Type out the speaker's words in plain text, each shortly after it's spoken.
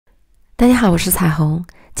大家好，我是彩虹，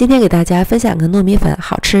今天给大家分享个糯米粉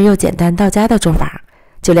好吃又简单到家的做法，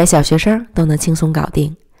就连小学生都能轻松搞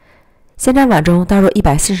定。先在碗中倒入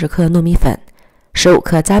140克糯米粉，15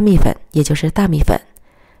克粘米粉，也就是大米粉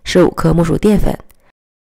，15克木薯淀粉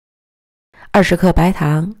，20克白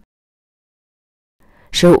糖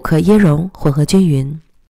，15克椰蓉，混合均匀。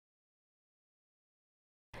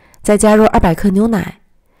再加入200克牛奶，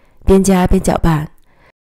边加边搅拌。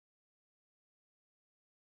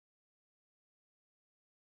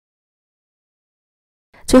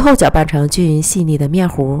最后搅拌成均匀细腻的面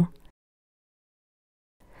糊，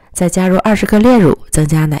再加入20克炼乳，增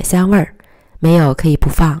加奶香味儿，没有可以不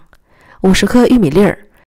放。50克玉米粒儿，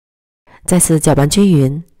再次搅拌均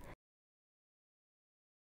匀。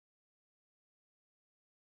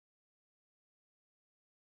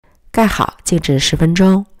盖好，静置10分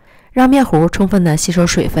钟，让面糊充分的吸收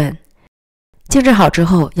水分。静置好之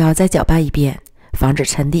后，要再搅拌一遍，防止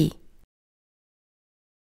沉底。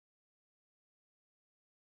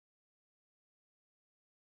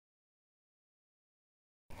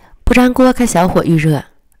不粘锅开小火预热，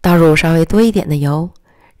倒入稍微多一点的油，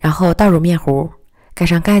然后倒入面糊，盖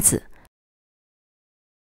上盖子。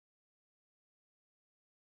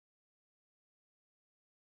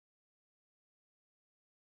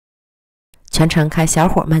全程开小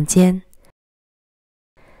火慢煎，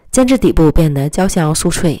煎至底部变得焦香酥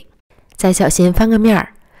脆，再小心翻个面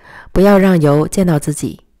儿，不要让油溅到自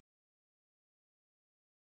己。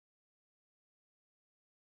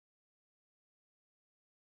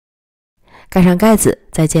盖上盖子，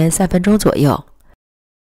再煎3分钟左右。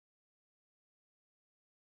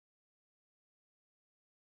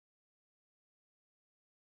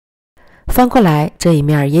翻过来，这一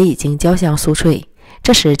面也已经焦香酥脆，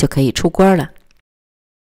这时就可以出锅了。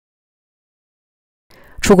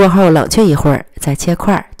出锅后冷却一会儿，再切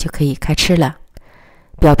块就可以开吃了。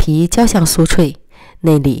表皮焦香酥脆，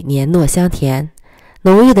内里黏糯香甜，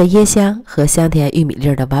浓郁的椰香和香甜玉米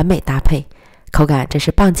粒的完美搭配，口感真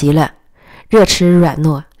是棒极了。热吃软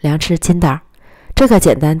糯，凉吃筋道，这个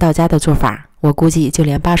简单到家的做法，我估计就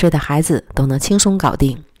连8岁的孩子都能轻松搞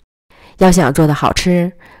定。要想做的好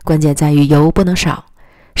吃，关键在于油不能少，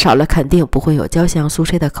少了肯定不会有焦香酥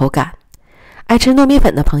脆的口感。爱吃糯米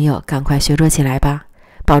粉的朋友，赶快学做起来吧，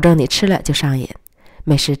保证你吃了就上瘾。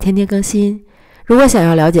美食天天更新，如果想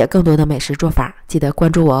要了解更多的美食做法，记得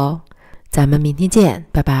关注我哦。咱们明天见，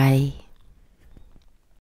拜拜。